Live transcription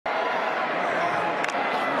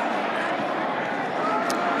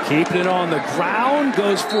Keeping it on the ground,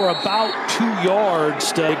 goes for about 2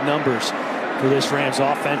 yards. Big numbers for this Rams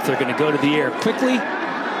offense. They're going to go to the air quickly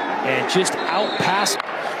and just out pass.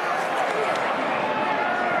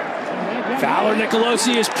 Fowler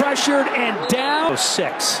Nicolosi is pressured and down.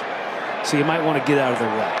 6. So you might want to get out of their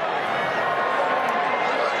way.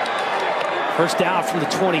 First down from the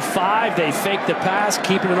 25. They fake the pass,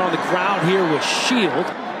 keeping it on the ground here with Shield.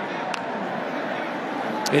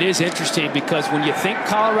 It is interesting because when you think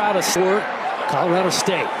Colorado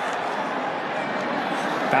State.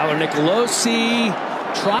 Fowler Nicolosi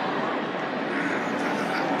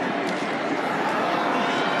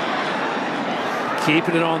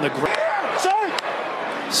keeping it on the ground.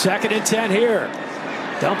 2nd and 10 here.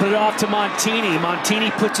 Dumping it off to Montini.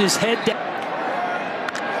 Montini puts his head down.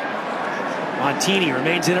 Montini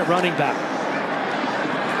remains in at running back.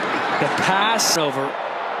 The pass over.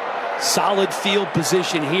 Solid field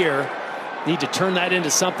position here. Need to turn that into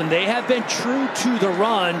something. They have been true to the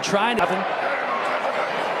run, trying to.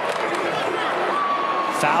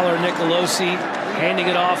 Fowler Nicolosi handing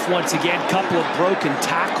it off once again. Couple of broken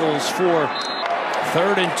tackles for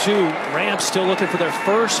 3rd and 2. Rams still looking for their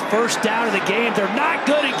first down of the game. They're not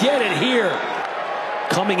going to get it here.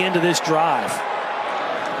 Coming into this drive.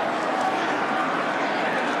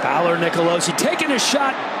 Fowler Nicolosi taking a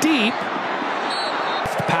shot deep.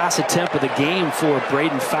 Pass attempt of the game for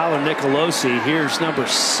Braden Fowler Nicolosi. Here's number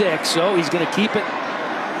 6. Oh, he's going to keep it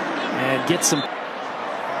and get some.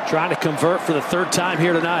 Trying to convert for the 3rd time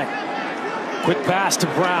here tonight. Quick pass to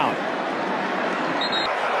Brown.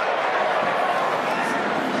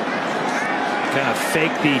 Kind of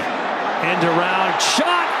fake the end around.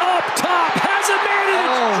 Shot up top. Hasn't made it.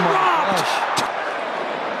 It's dropped.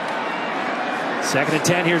 2nd and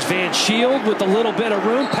 10. Here's Van Shield with a little bit of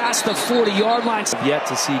room past the 40-yard line. Yet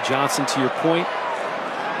to see Johnson, to your point.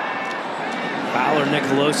 Fowler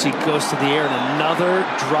Nicolosi goes to the air and another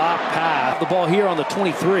drop pass. The ball here on the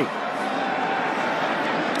 23.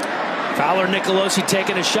 Fowler Nicolosi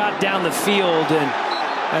taking a shot down the field, and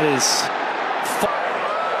that is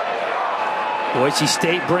Boise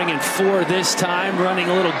State bringing 4 this time, running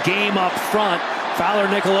a little game up front. Fowler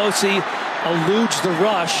Nicolosi eludes the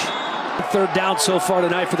rush. 3rd down so far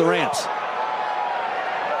tonight for the Rams.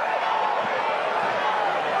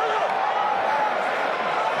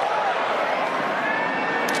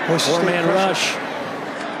 4-man rush.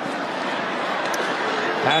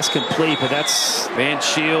 Pass complete, but that's Van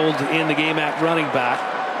Shield in the game at running back.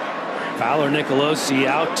 Fowler Nicolosi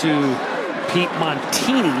out to Pete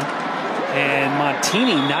Montini. And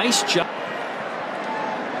Montini, nice job.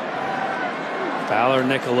 Fowler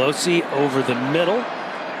Nicolosi over the middle.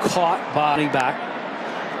 Caught by running back.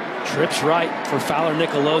 Trips right for Fowler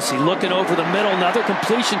Nicolosi. Looking over the middle. Another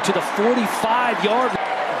completion to the 45-yard.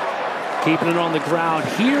 Keeping it on the ground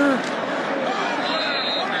here.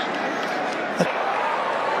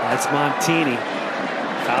 That's Montini.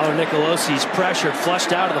 Fowler Nicolosi's pressured,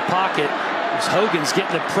 flushed out of the pocket. As Hogan's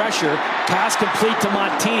getting the pressure. Pass complete to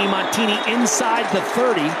Montini. Montini inside the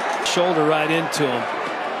 30. Shoulder right into him.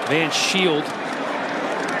 Van Shield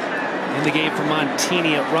in the game for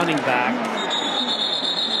Montini at running back.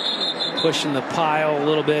 Pushing the pile a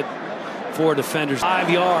little bit. 4 defenders. 5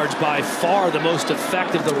 yards, by far the most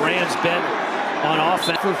effective the Rams been on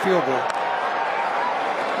offense. For a field goal.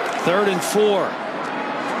 3rd and 4.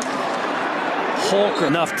 Holker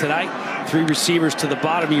enough tonight. 3 receivers to the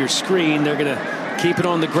bottom of your screen. They're going to keep it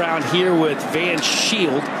on the ground here with Van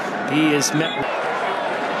Shield. He is met.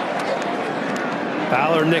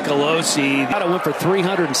 Fowler Nicolosi went for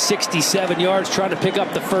 367 yards, trying to pick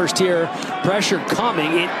up the first here. Pressure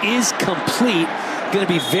coming. It is complete. Going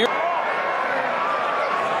to be very.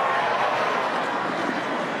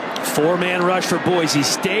 4-man rush for Boise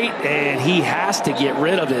State, and he has to get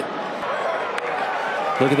rid of it.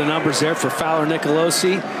 Look at the numbers there for Fowler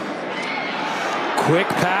Nicolosi. Quick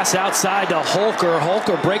pass outside to Holker.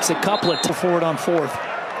 Holker breaks a couple of forward on 4th.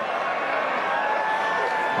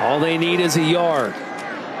 All they need is a yard.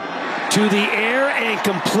 To the air and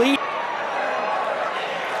complete.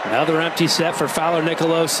 Another empty set for Fowler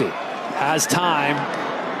Nicolosi. Has time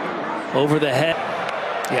over the head.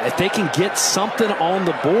 Yeah, if they can get something on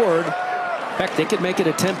the board, in fact, they could make it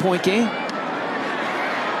a 10-point game.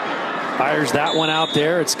 Fires that one out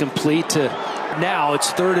there. It's complete to now.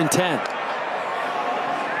 It's 3rd and 10.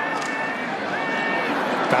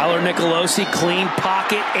 Fowler Nicolosi, clean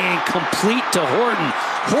pocket and complete to Horton.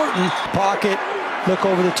 Horton. Pocket, look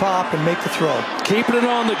over the top and make the throw. Keeping it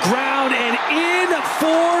on the ground and in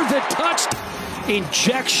for the touchdown.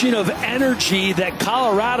 Injection of energy that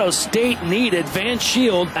Colorado State needed. Van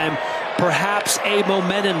Shield perhaps a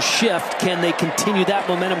momentum shift. Can they continue that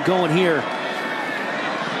momentum going here?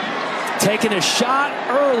 Taking a shot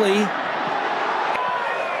early.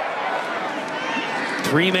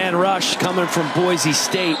 Three-man rush coming from Boise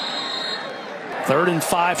State. 3rd and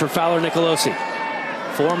 5 for Fowler Nicolosi.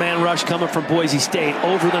 4-man rush coming from Boise State.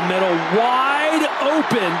 Over the middle, wide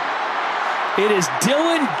open. It is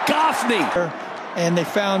Dylan Goffney. And they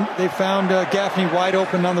found Gaffney wide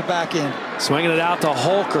open on the back end. Swinging it out to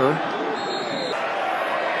Holker.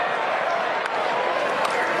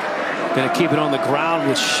 Going to keep it on the ground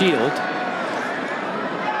with Shield.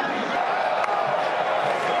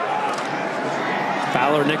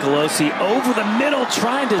 Fowler Nicolosi over the middle,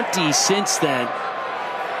 trying to since then.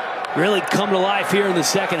 Really come to life here in the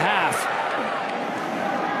second half.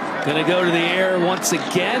 Going to go to the air once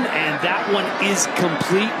again, and that one is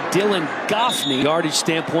complete. Dylan Goffney. Yardage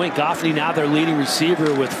standpoint, Goffney now their leading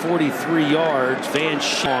receiver with 43 yards. Van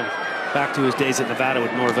Schong back to his days at Nevada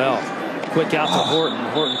with Norvell. Quick out to Horton.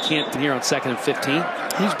 Horton can't here on 2nd and 15.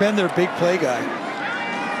 He's been their big play guy.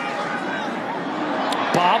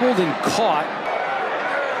 Bobbled and caught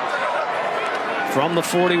from the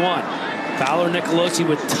 41. Fowler Nicolosi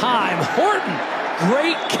with time. Horton,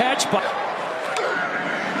 great catch by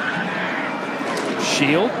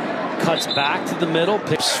Shield. Cuts back to the middle.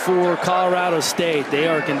 Picks for Colorado State. They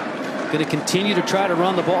are going to continue to try to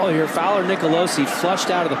run the ball here. Fowler Nicolosi flushed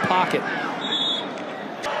out of the pocket.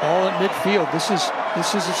 All at midfield. This is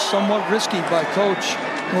somewhat risky by Coach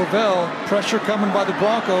Norvell. Pressure coming by the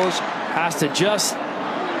Broncos. Has to just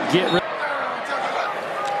get rid.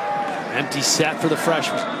 Empty set for the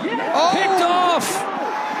freshman. Oh! Picked off.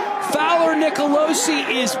 Fowler Nicolosi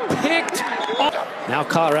is picked off. Now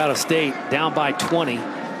Colorado State down by 20.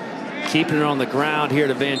 Keeping it on the ground here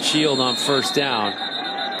to Van Shield on 1st down.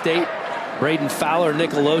 State, Braden Fowler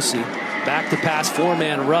Nicolosi. Back to pass,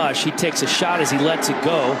 4-man rush. He takes a shot as he lets it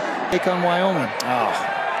go. Take on Wyoming. Oh.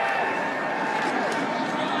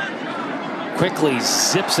 Quickly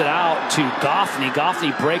zips it out to Goffney.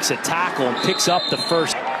 Goffney breaks a tackle and picks up the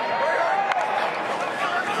first.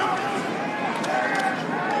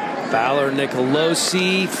 Fowler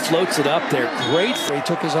Nicolosi floats it up there. Great. He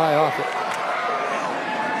took his eye off it.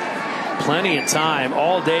 Plenty of time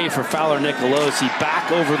all day for Fowler Nicolosi.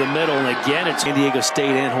 Back over the middle, and again it's San Diego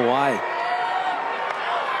State and Hawaii.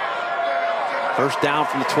 1st down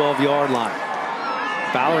from the 12-yard line.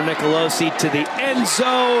 Fowler Nicolosi to the end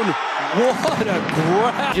zone. What a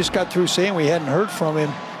grab. Just got through saying we hadn't heard from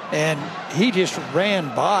him, and he just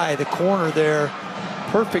ran by the corner there.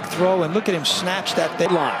 Perfect throw, and look at him snatch that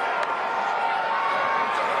line.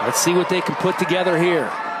 Let's see what they can put together here.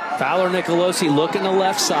 Fowler Nicolosi looking the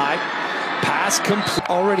left side. Pass complete.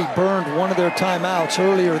 Already burned one of their timeouts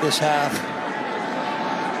earlier this half.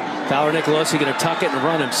 Fowler Nicolosi going to tuck it and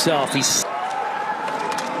run himself. He's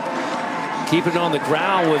keeping it on the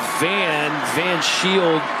ground with Van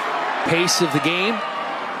Shield. Pace of the game.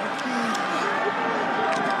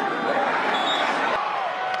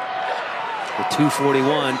 The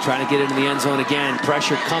 241 trying to get into the end zone again.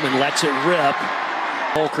 Pressure coming, lets it rip.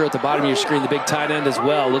 Holker at the bottom of your screen, the big tight end as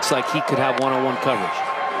well. Looks like he could have one-on-one coverage.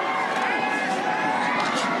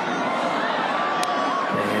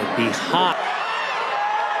 And behind.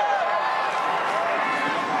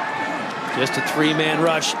 Just a 3-man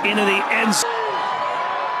rush into the end zone.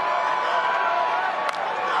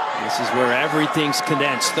 This is where everything's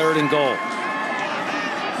condensed. 3rd and goal.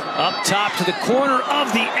 Up top to the corner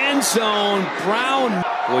of the end zone. Brown.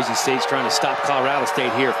 Boise State's trying to stop Colorado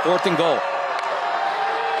State here. 4th and goal.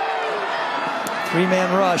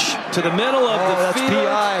 3-man rush to the middle of the that's field.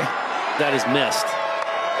 PI. That is missed.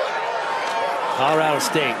 Colorado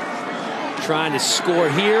State trying to score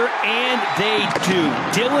here, and they do.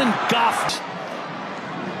 Dylan Goff.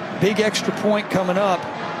 Big extra point coming up,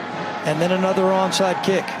 and then another onside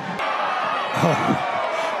kick. Oh.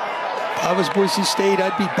 If I was Boise State,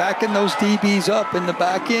 I'd be backing those DBs up in the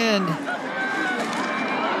back end.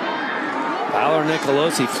 Fowler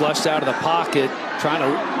Nicolosi flushed out of the pocket, trying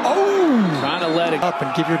to let it up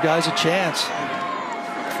and give your guys a chance.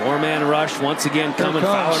 4-man rush once again coming.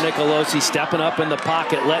 Fowler Nicolosi stepping up in the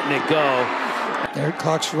pocket, letting it go. Their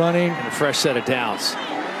clock's running. And a fresh set of downs.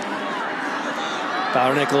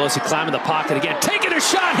 Fowler Nicolosi climbing the pocket again, taking a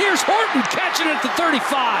shot. Here's Horton catching it at the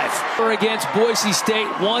 35. Against Boise State,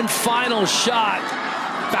 one final shot.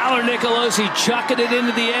 Fowler Nicolosi chucking it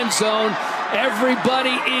into the end zone.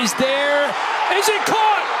 Everybody is there. Is it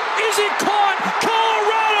caught? Is it caught?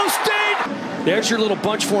 Colorado State. There's your little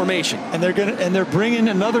bunch formation. And they're bringing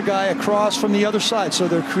another guy across from the other side. So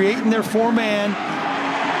they're creating their 4-man.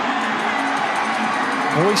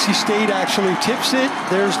 Boise State actually tips it.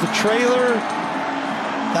 There's the trailer.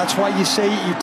 That's why you say you